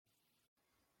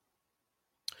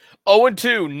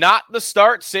0-2, not the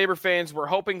start Sabre fans were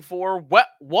hoping for.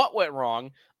 What went wrong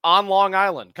on Long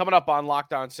Island? Coming up on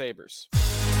Locked On Sabres.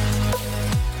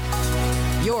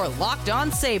 You're Locked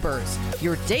On Sabres,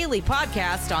 your daily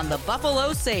podcast on the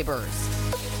Buffalo Sabres.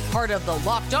 Part of the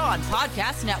Locked On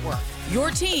Podcast Network,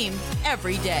 your team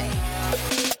every day.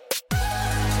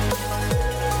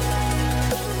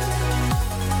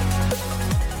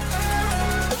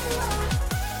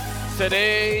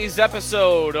 Today's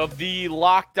episode of the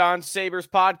Locked On Sabres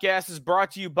podcast is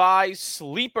brought to you by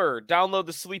Sleeper. Download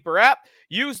the Sleeper app.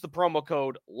 Use the promo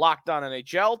code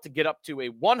LOCKEDONNHL to get up to a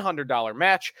 $100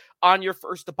 match on your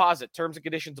first deposit. Terms and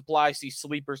conditions apply. See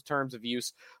Sleeper's terms of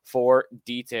use for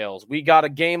details. We got a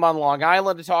game on Long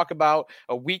Island to talk about,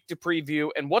 a week to preview,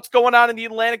 and what's going on in the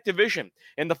Atlantic Division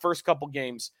in the first couple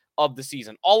games of the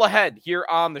season. All ahead here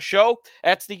on the show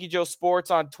at Sneaky Joe Sports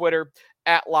on Twitter,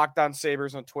 at Locked On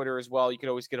Sabres on Twitter as well. You can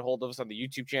always get a hold of us on the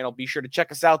YouTube channel. Be sure to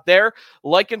check us out there.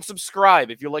 Like and subscribe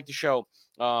if you like the show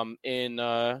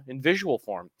in visual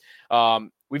form.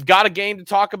 We've got a game to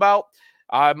talk about.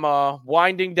 I'm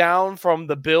winding down from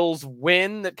the Bills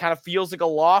win that kind of feels like a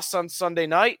loss on Sunday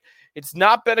night. It's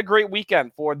not been a great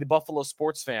weekend for the Buffalo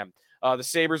sports fan. The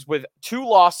Sabres with 2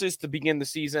 losses to begin the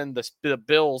season. The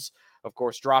Bills, of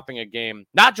course, dropping a game.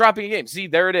 Not dropping a game. See,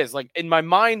 there it is. Like, in my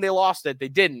mind, they lost it. They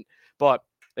didn't. But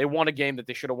they won a game that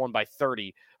they should have won by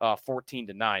 30,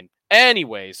 14-9.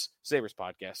 Anyways, Sabres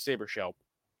podcast, Sabres show.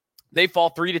 They fall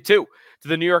 3-2 to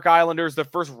the New York Islanders. Their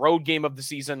first road game of the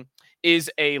season is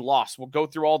a loss. We'll go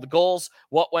through all the goals,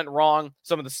 what went wrong,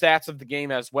 some of the stats of the game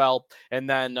as well, and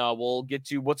then we'll get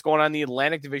to what's going on in the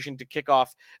Atlantic Division to kick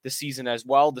off the season as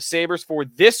well. The Sabres for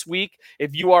this week,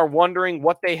 if you are wondering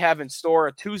what they have in store,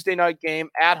 a Tuesday night game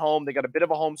at home. They got a bit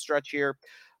of a home stretch here.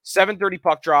 7:30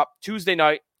 puck drop, Tuesday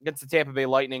night against the Tampa Bay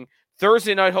Lightning.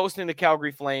 Thursday night hosting the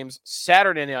Calgary Flames.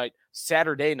 Saturday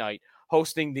night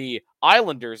hosting the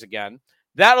Islanders again.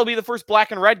 That'll be the first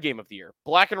black and red game of the year.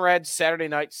 Black and red, Saturday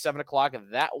night, 7 o'clock,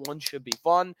 and that one should be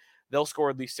fun. They'll score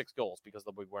at least 6 goals because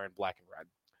they'll be wearing black and red.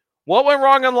 What went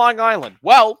wrong on Long Island?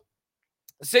 Well,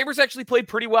 the Sabres actually played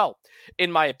pretty well,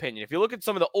 in my opinion. If you look at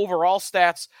some of the overall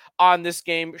stats on this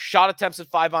game, shot attempts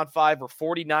at 5-on-5 were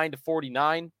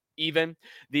 49-49. Even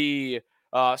the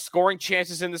scoring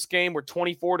chances in this game were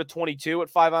 24-22 at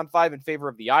 5-on-5 in favor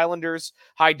of the Islanders.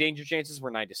 High danger chances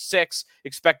were 9-6.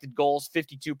 Expected goals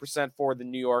 52% for the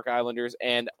New York Islanders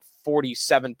and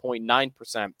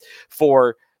 47.9%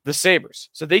 for the Sabres.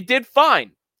 So they did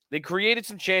fine. They created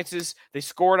some chances. They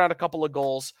scored on a couple of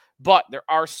goals, but there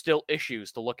are still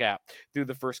issues to look at through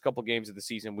the first couple games of the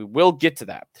season. We will get to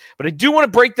that. But I do want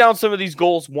to break down some of these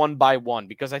goals one by one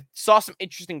because I saw some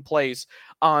interesting plays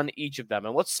on each of them.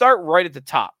 And let's start right at the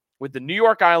top with the New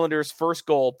York Islanders' first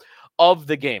goal of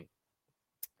the game.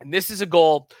 And this is a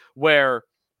goal where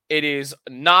it is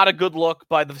not a good look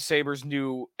by the Sabres'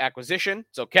 new acquisition.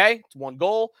 It's okay. It's one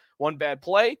goal, one bad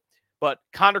play. But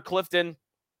Connor Clifton,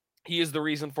 he is the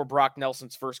reason for Brock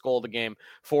Nelson's first goal of the game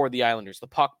for the Islanders. The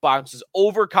puck bounces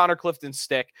over Connor Clifton's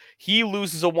stick. He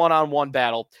loses a one-on-one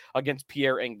battle against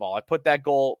Pierre Engvall. I put that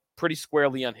goal pretty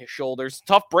squarely on his shoulders.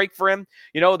 Tough break for him.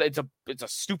 You know, it's a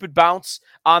stupid bounce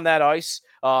on that ice.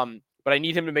 But I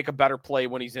need him to make a better play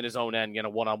when he's in his own end, a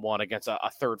one-on-one against a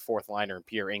third, fourth liner in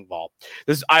Pierre Engvall.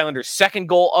 This is Islanders' second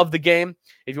goal of the game.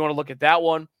 If you want to look at that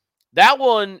one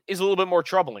is a little bit more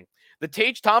troubling. The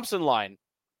Tage Thompson line,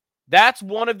 that's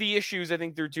one of the issues, I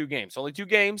think, through 2 games. Only 2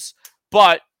 games,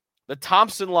 but the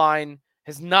Thompson line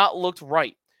has not looked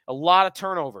right. A lot of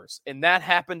turnovers, and that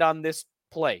happened on this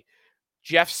play.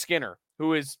 Jeff Skinner,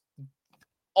 who is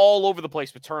all over the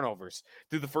place with turnovers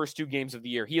through the first 2 games of the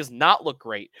year. He has not looked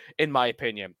great, in my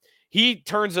opinion. He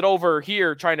turns it over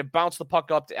here, trying to bounce the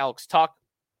puck up to Alex Tuck,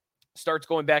 starts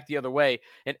going back the other way,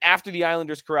 and after the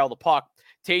Islanders corral the puck,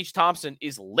 Tage Thompson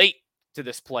is late to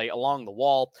this play along the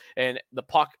wall, and the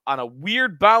puck on a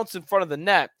weird bounce in front of the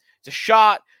net. It's a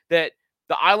shot that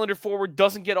the Islander forward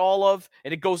doesn't get all of,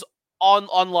 and it goes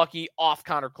unlucky off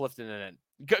Connor Clifton and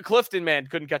in. Clifton, man,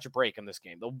 couldn't catch a break in this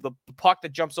game. The puck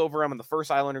that jumps over him in the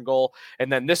first Islander goal, and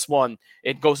then this one,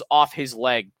 it goes off his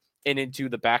leg and into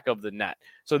the back of the net.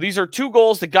 So these are 2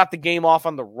 goals that got the game off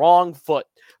on the wrong foot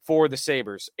for the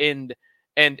Sabres. And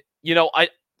you know,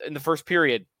 in the first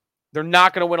period, they're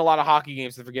not going to win a lot of hockey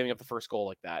games if they're giving up the first goal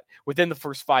like that within the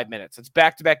first 5 minutes. It's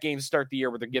back-to-back games to start the year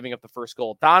where they're giving up the first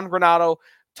goal. Don Granato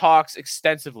talks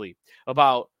extensively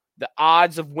about the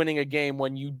odds of winning a game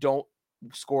when you don't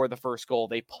score the first goal.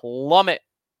 They plummet.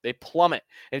 And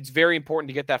it's very important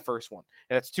to get that first one.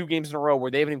 And that's 2 games in a row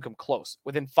where they haven't even come close.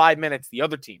 Within 5 minutes, the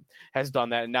other team has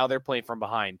done that, and now they're playing from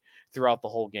behind throughout the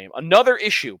whole game. Another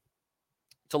issue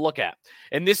to look at,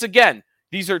 and this, again,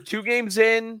 These are 2 games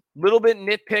in, little bit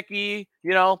nitpicky,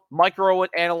 micro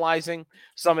analyzing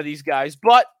some of these guys,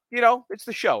 but it's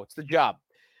the show, it's the job.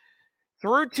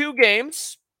 Through 2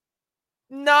 games,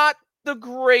 not the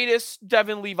greatest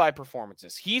Devin Levi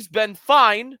performances. He's been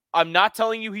fine. I'm not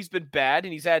telling you he's been bad,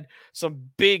 and he's had some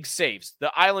big saves.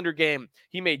 The Islander game,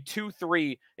 he made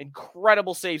 2-3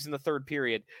 incredible saves in the third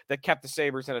period that kept the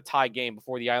Sabres in a tie game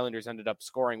before the Islanders ended up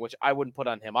scoring, which I wouldn't put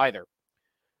on him either.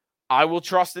 I will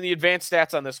trust in the advanced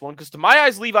stats on this one because to my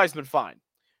eyes, Levi's been fine.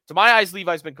 To my eyes,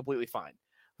 Levi's been completely fine.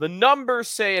 The numbers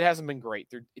say it hasn't been great.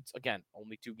 It's, again,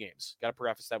 only 2 games. Got to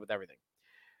preface that with everything.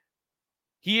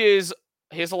 He has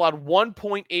allowed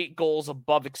 1.8 goals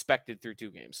above expected through 2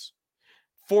 games.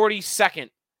 42nd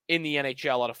in the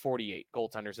NHL out of 48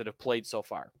 goaltenders that have played so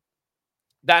far.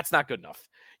 That's not good enough.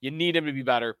 You need him to be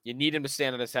better. You need him to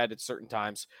stand on his head at certain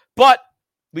times. But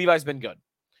Levi's been good.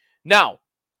 Now,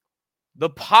 the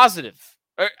positive,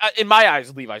 in my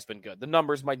eyes, Levi's been good. The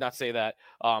numbers might not say that,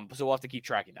 so we'll have to keep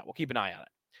tracking that. We'll keep an eye on it.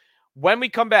 When we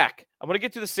come back, I'm going to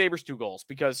get to the Sabres' 2 goals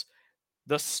because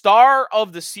the star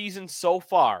of the season so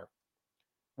far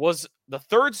was the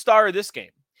 3rd star of this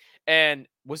game and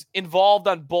was involved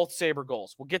on both Sabre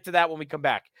goals. We'll get to that when we come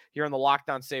back here on the Locked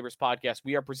On Sabres podcast.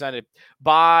 We are presented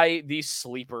by the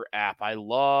Sleeper app. I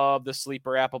love the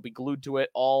Sleeper app. I'll be glued to it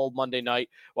all Monday night,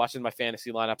 watching my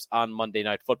fantasy lineups on Monday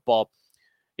Night Football.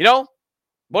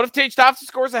 What if Tage Thompson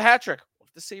scores a hat trick? What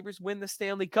if the Sabres win the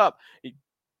Stanley Cup?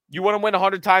 You want to win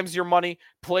 100 times your money?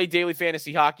 Play daily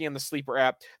fantasy hockey on the Sleeper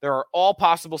app. There are all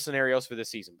possible scenarios for this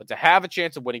season, but to have a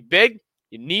chance of winning big,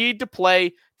 you need to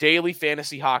play daily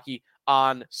fantasy hockey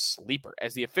on Sleeper.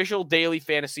 As the official daily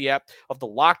fantasy app of the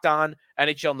Locked On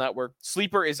NHL Network,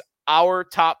 Sleeper is our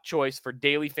top choice for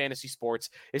daily fantasy sports,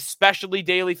 especially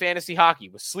daily fantasy hockey.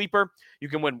 With Sleeper, you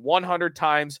can win 100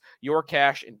 times your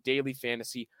cash in daily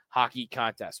fantasy hockey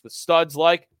contests with studs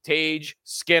like Tage,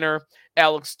 Skinner,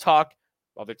 Alex Tuck,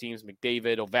 other teams,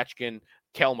 McDavid, Ovechkin,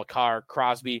 Kel McCarr,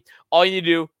 Crosby. All you need to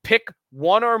do, pick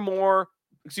more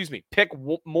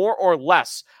or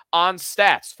less on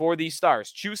stats for these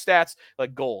stars. Choose stats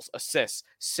like goals, assists,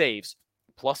 saves,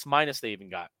 plus minus they even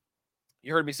got.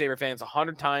 You heard me, Sabre fans,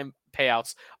 100-time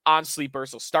payouts on Sleeper,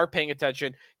 so start paying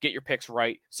attention, get your picks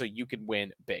right so you can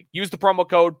win big. Use the promo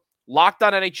code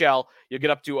LOCKEDONNHL. You'll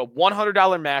get up to a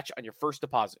 $100 match on your first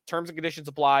deposit. Terms and conditions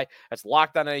apply. That's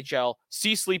LOCKEDONNHL.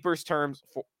 See Sleeper's terms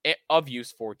of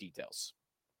use for details.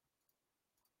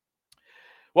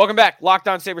 Welcome back. Locked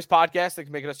On Sabres podcast. Thanks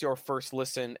for making us your first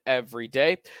listen every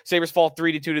day. Sabres fall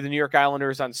 3-2 to the New York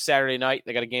Islanders on Saturday night.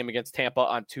 They got a game against Tampa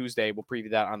on Tuesday. We'll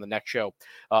preview that on the next show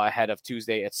ahead of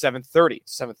Tuesday at 7:30.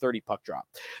 7:30 puck drop.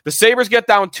 The Sabres get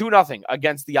down 2-0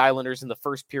 against the Islanders in the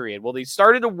first period. Well, they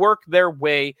started to work their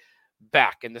way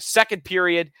back. In the second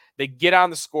period, they get on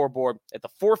the scoreboard at the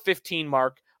 4:15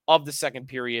 mark of the second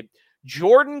period.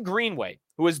 Jordan Greenway,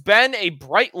 who has been a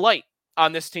bright light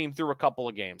on this team through a couple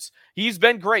of games. He's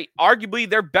been great, arguably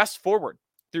their best forward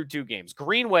through 2 games.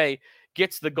 Greenway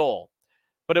gets the goal,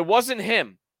 but it wasn't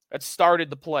him that started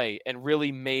the play and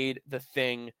really made the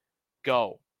thing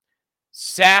go.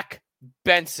 Zach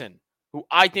Benson, who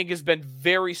I think has been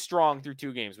very strong through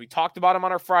 2 games. We talked about him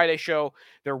on our Friday show.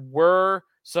 There were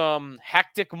some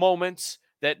hectic moments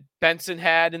that Benson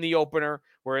had in the opener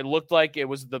where it looked like it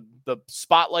was the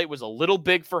spotlight was a little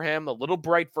big for him, a little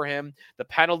bright for him. The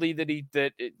penalty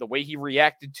that the way he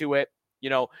reacted to it,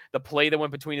 the play that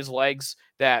went between his legs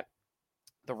that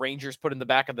the Rangers put in the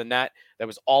back of the net, that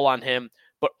was all on him.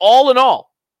 But all in all,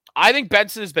 I think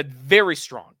Benson has been very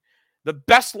strong. The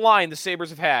best line the Sabres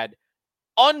have had,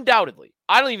 undoubtedly,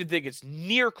 I don't even think it's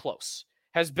near close,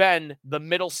 has been the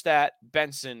Middlestat,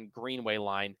 Benson, Greenway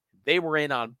line. They were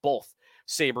in on both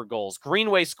Sabre goals.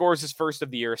 Greenway scores his first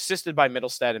of the year, assisted by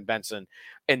Middlestat and Benson.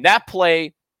 And that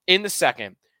play in the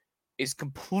second is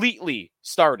completely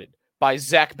started by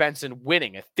Zach Benson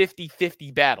winning a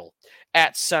 50-50 battle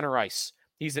at center ice.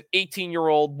 He's an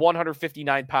 18-year-old,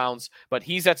 159 pounds, but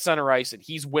he's at center ice and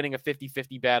he's winning a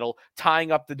 50-50 battle,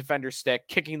 tying up the defender's stick,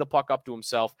 kicking the puck up to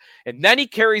himself, and then he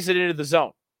carries it into the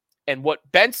zone. And what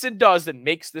Benson does that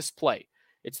makes this play,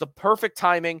 it's the perfect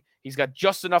timing. He's got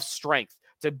just enough strength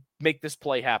to make this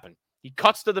play happen. He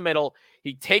cuts to the middle.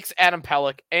 He takes Adam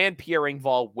Pelech and Pierre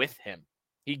Engvall with him.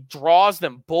 He draws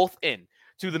them both in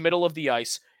to the middle of the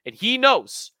ice, and he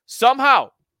knows somehow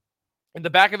in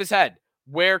the back of his head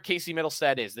where Casey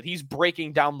Middlestat is, that he's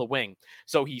breaking down the wing.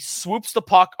 So he swoops the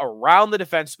puck around the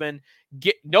defenseman,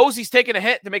 knows he's taking a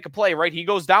hit to make a play, right? He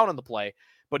goes down on the play,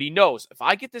 but he knows if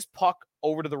I get this puck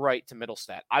over to the right to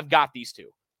Middlestat, I've got these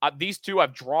two. These two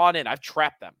I've drawn in. I've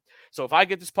trapped them. So if I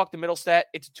get this puck to Middlestat,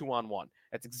 it's a 2-on-1.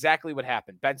 That's exactly what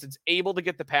happened. Benson's able to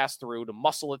get the pass through, to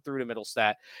muscle it through to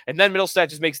Middlestat, and then Middlestat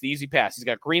just makes the easy pass. He's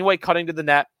got Greenway cutting to the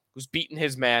net, who's beating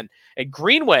his man. And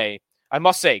Greenway, I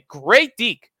must say, great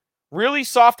deke. Really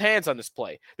soft hands on this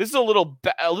play. This is a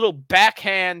little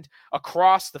backhand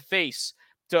across the face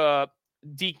to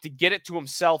Deke to get it to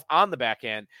himself on the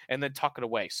backhand and then tuck it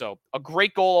away. So a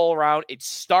great goal all around. It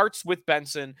starts with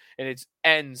Benson and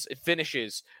it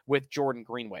finishes with Jordan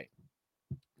Greenway.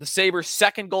 The Sabres'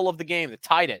 second goal of the game that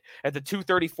tied it at the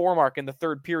 2:34 mark in the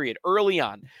third period. Early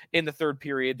on in the third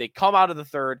period, they come out of the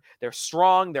third. They're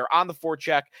strong. They're on the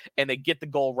forecheck, and they get the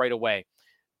goal right away.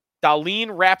 Dahlin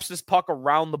wraps this puck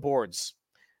around the boards.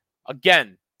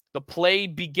 Again, the play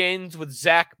begins with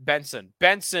Zach Benson.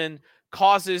 Benson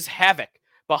causes havoc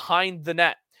behind the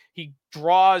net. He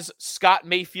draws Scott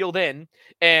Mayfield in,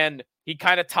 and he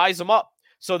kind of ties him up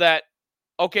so that,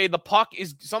 okay, the puck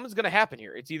something's going to happen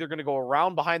here. It's either going to go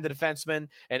around behind the defenseman,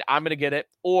 and I'm going to get it,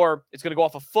 or it's going to go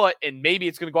off a foot, and maybe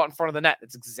it's going to go out in front of the net.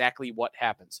 That's exactly what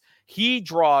happens. He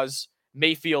draws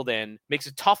Mayfield in, makes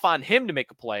it tough on him to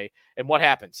make a play, and what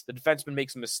happens? The defenseman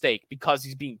makes a mistake because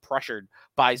he's being pressured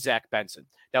by Zach Benson.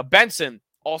 Now, Benson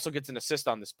also gets an assist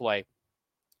on this play,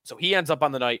 so he ends up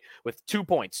on the night with 2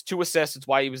 points, 2 assists. It's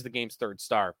why he was the game's third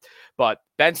star. But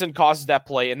Benson causes that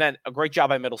play, and then a great job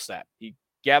by Middlestat. He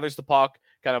gathers the puck,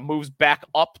 kind of moves back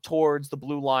up towards the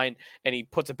blue line, and he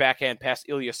puts a backhand past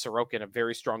Ilya Sorokin, a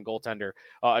very strong goaltender.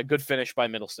 A good finish by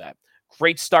Middlestat.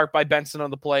 Great start by Benson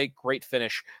on the play. Great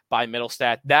finish by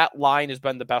Middlestat. That line has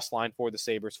been the best line for the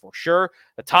Sabres for sure.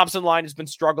 The Thompson line has been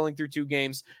struggling through 2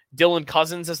 games. Dylan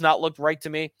Cousins has not looked right to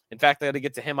me. In fact, I got to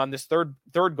get to him on this third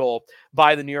goal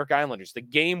by the New York Islanders. The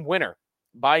game winner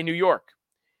by New York.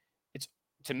 It's,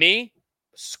 to me,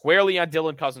 squarely on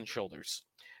Dylan Cousins' shoulders.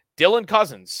 Dylan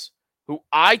Cousins, who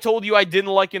I told you I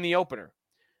didn't like in the opener,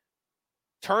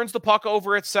 turns the puck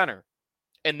over at center.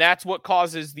 And that's what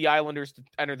causes the Islanders to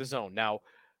enter the zone. Now,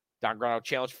 Don Granato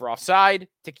challenged for offside.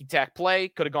 Ticky-tack play.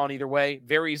 Could have gone either way.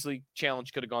 Very easily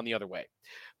challenged. Could have gone the other way.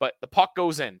 But the puck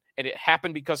goes in. And it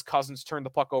happened because Cousins turned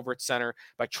the puck over at center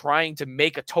by trying to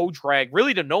make a toe drag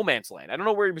really to no man's land. I don't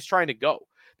know where he was trying to go,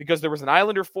 because there was an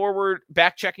Islander forward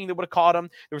back checking that would have caught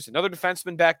him. There was another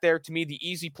defenseman back there. To me, the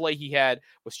easy play he had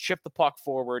was chip the puck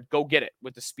forward, go get it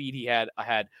with the speed he had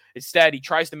ahead. Instead, he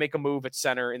tries to make a move at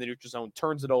center in the neutral zone,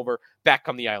 turns it over, back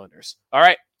come the Islanders. All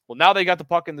right, well, now they got the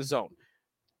puck in the zone.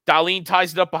 Dahlin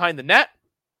ties it up behind the net.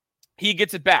 He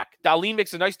gets it back. Dahlin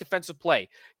makes a nice defensive play,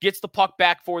 gets the puck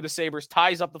back for the Sabres,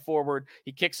 ties up the forward.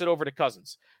 He kicks it over to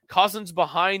Cousins. Cousins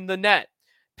behind the net,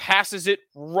 passes it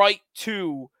right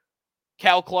to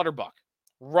Cal Clutterbuck,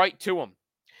 right to him.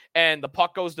 And the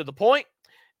puck goes to the point.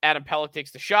 Adam Pelech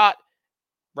takes the shot.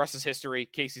 Rest is history.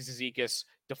 Casey Zizekas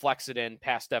deflects it in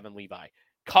past Devin Levi.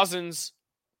 Cousins,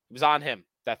 it was on him,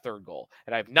 that third goal.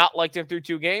 And I have not liked him through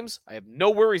 2 games. I have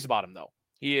no worries about him, though.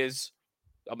 He is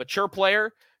a mature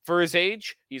player for his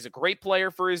age. He's a great player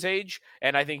for his age,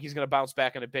 and I think he's going to bounce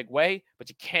back in a big way, but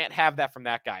you can't have that from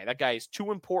that guy. That guy is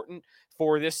too important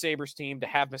for this Sabres team to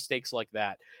have mistakes like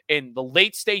that. In the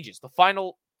late stages, the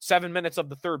final 7 minutes of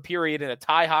the third period in a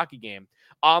tie hockey game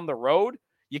on the road,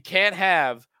 you can't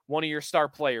have one of your star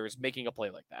players making a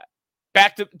play like that.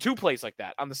 Back to 2 plays like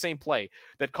that on the same play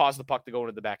that caused the puck to go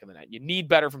into the back of the net. You need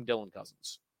better from Dylan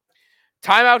Cousins.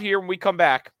 Timeout here when we come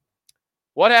back.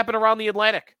 What happened around the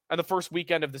Atlantic on the first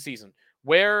weekend of the season?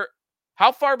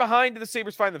 How far behind do the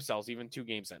Sabres find themselves even 2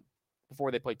 games in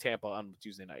before they play Tampa on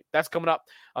Tuesday night? That's coming up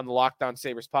on the Locked On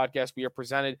Sabres podcast. We are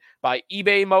presented by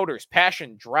eBay Motors.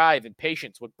 Passion, drive, and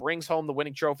patience. What brings home the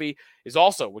winning trophy is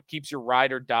also what keeps your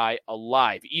ride or die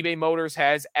alive. eBay Motors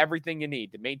has everything you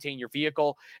need to maintain your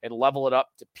vehicle and level it up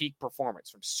to peak performance,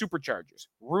 from superchargers,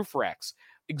 roof racks,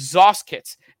 exhaust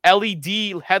kits,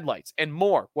 LED headlights, and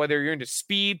more. Whether you're into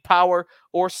speed, power,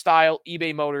 or style,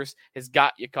 eBay Motors has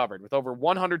got you covered. With over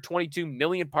 122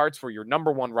 million parts for your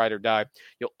number one ride or die,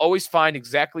 you'll always find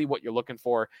exactly what you're looking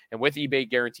for. And with eBay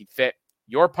Guaranteed Fit,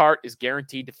 your part is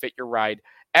guaranteed to fit your ride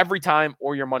every time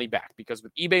or your money back. Because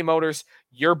with eBay Motors,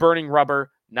 you're burning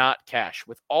rubber, not cash.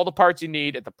 With all the parts you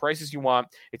need at the prices you want,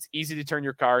 it's easy to turn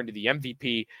your car into the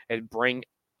MVP and bring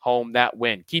home that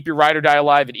win. Keep your ride or die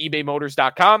alive at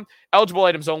ebaymotors.com. Eligible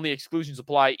items only. Exclusions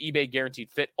apply. eBay Guaranteed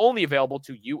Fit only available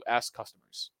to U.S.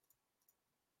 customers.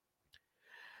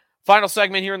 Final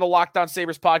segment here in the Locked On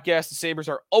Sabres podcast. The Sabres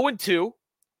are 0-2.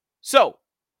 So,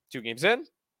 2 games in.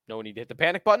 No need to hit the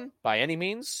panic button by any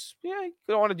means. Yeah, you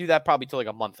don't want to do that probably till like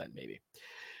a month in, maybe.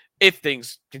 if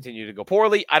things continue to go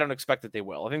poorly. I don't expect that they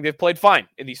will. I think they've played fine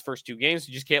in these first two games.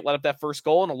 You just can't let up that first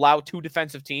goal and allow two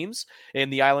defensive teams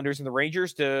in the Islanders and the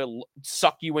Rangers to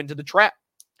suck you into the trap.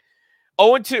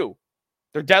 0-2.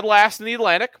 They're dead last in the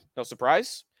Atlantic. No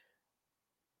surprise.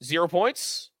 0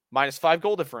 points, -5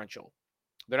 goal differential.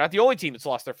 They're not the only team that's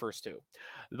lost their first two.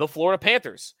 The Florida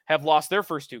Panthers have lost their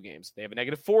first two games. They have a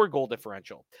 -4 goal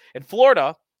differential. And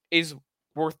Florida is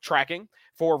worth tracking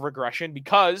for regression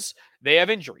because they have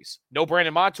injuries. No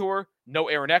Brandon Montour, no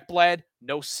Aaron Ekblad,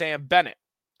 no Sam Bennett.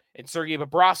 And Sergei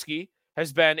Bobrovsky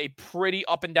has been a pretty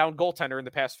up and down goaltender in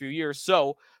the past few years.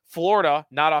 So Florida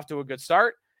not off to a good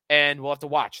start, and we'll have to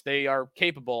watch. They are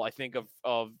capable, I think,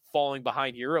 of falling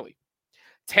behind here early.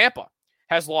 Tampa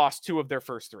has lost 2 of their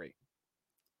first 3.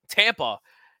 Tampa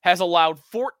has allowed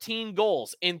 14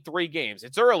 goals in 3 games.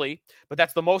 It's early, but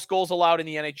that's the most goals allowed in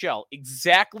the NHL.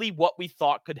 Exactly what we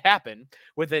thought could happen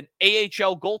with an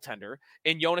AHL goaltender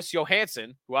in Jonas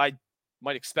Johansson, who I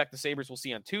might expect the Sabres will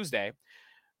see on Tuesday.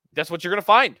 That's what you're going to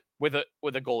find with a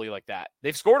goalie like that.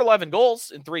 They've scored 11 goals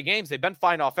in 3 games. They've been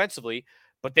fine offensively,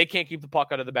 but they can't keep the puck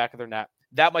out of the back of their net.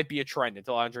 That might be a trend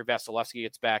until Andrei Vasilevsky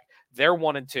gets back. They're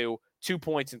 1-2, 2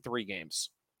 points in 3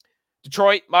 games.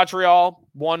 Detroit, Montreal,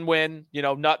 1 win.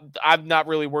 I'm not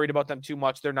really worried about them too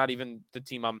much. They're not even the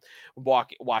team I'm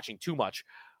watching too much.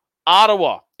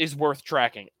 Ottawa is worth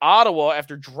tracking. Ottawa,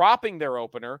 after dropping their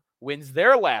opener, wins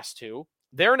their last 2.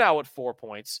 They're now at 4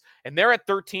 points, and they're at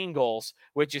 13 goals,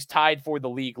 which is tied for the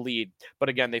league lead. But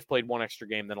again, they've played 1 extra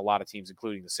game than a lot of teams,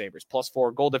 including the Sabres.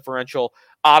 +4 goal differential.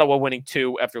 Ottawa winning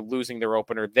 2 after losing their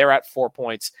opener. They're at 4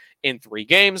 points in 3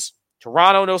 games.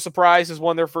 Toronto, no surprise, has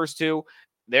won their first 2.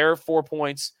 They're 4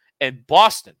 points. And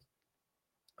Boston,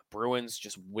 Bruins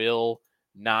just will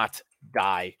not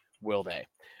die, will they?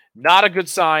 Not a good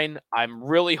sign. I'm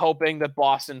really hoping that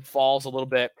Boston falls a little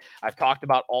bit. I've talked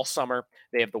about all summer.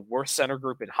 They have the worst center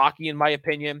group in hockey, in my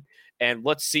opinion. And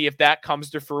let's see if that comes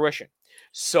to fruition.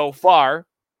 So far,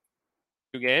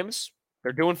 2 games,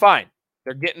 they're doing fine.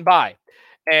 They're getting by.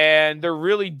 And they're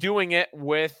really doing it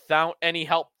without any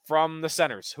help from the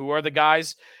centers. Who are the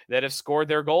guys that have scored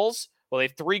their goals? Well, they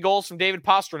have 3 goals from David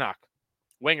Pastrnak,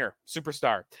 winger,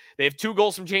 superstar. They have 2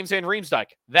 goals from James Van Riemsdyk.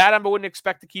 That I wouldn't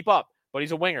expect to keep up, but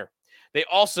he's a winger. They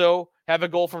also have a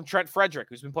goal from Trent Frederick,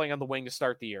 who's been playing on the wing to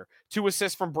start the year. 2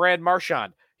 assists from Brad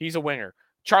Marchand. He's a winger.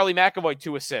 Charlie McAvoy,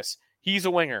 2 assists. He's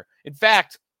a winger. In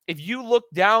fact, if you look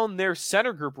down their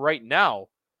center group right now,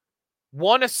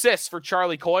 1 assist for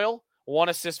Charlie Coyle, 1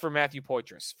 assist for Matthew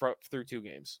Poitras through 2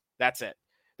 games. That's it.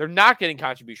 They're not getting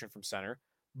contribution from center,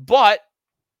 but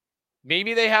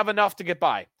maybe they have enough to get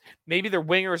by. Maybe their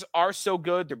wingers are so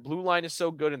good, their blue line is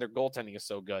so good, and their goaltending is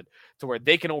so good to where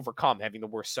they can overcome having the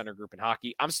worst center group in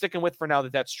hockey. I'm sticking with for now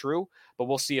that that's true, but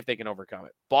we'll see if they can overcome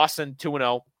it. Boston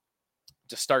 2-0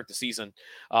 to start the season.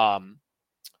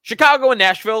 Chicago and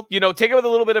Nashville, take it with a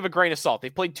little bit of a grain of salt.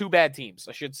 They've played 2 bad teams,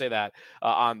 I should say that,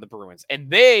 on the Bruins. And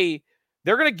they're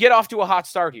going to get off to a hot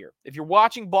start here. If you're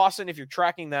watching Boston, if you're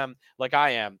tracking them like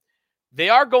I am, they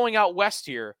are going out west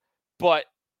here, but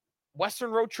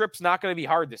Western road trip's not going to be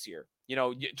hard this year.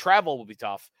 Travel will be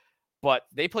tough, but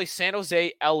they play San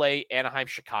Jose, LA, Anaheim,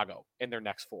 Chicago in their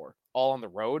next 4, all on the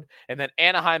road, and then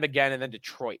Anaheim again, and then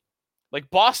Detroit. Like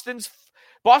Boston's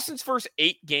first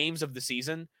 8 games of the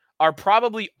season are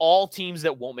probably all teams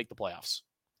that won't make the playoffs.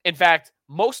 In fact,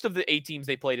 most of the 8 teams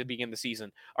they played at the beginning of the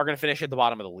season are going to finish at the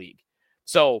bottom of the league.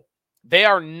 So they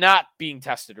are not being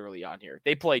tested early on here.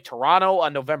 They play Toronto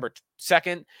on November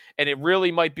 2nd, and it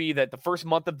really might be that the first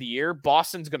month of the year,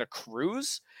 Boston's going to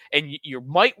cruise, and you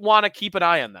might want to keep an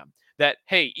eye on them. That,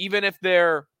 hey, even if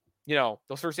they're,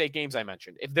 those first 8 games I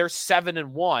mentioned, if they're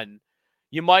 7-1,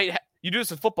 you do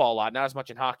this in football a lot, not as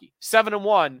much in hockey.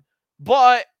 7-1,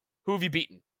 but who have you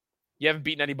beaten? You haven't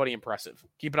beaten anybody impressive.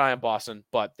 Keep an eye on Boston,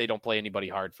 but they don't play anybody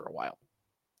hard for a while.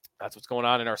 That's what's going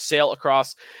on in our sail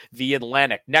across the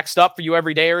Atlantic. Next up for you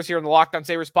everydayers here on the Locked On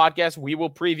Sabres podcast, we will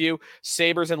preview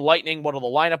Sabres and Lightning. What will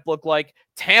the lineup look like?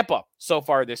 Tampa so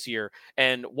far this year,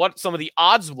 and what some of the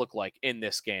odds look like in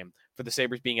this game for the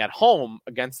Sabres being at home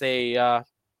against a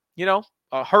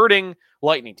hurting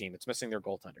Lightning team that's missing their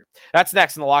goaltender. That's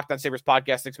next in the Locked On Sabres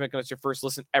podcast. Thanks for making us your first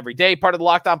listen every day. Part of the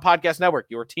Locked On Podcast Network,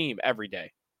 your team every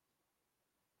day.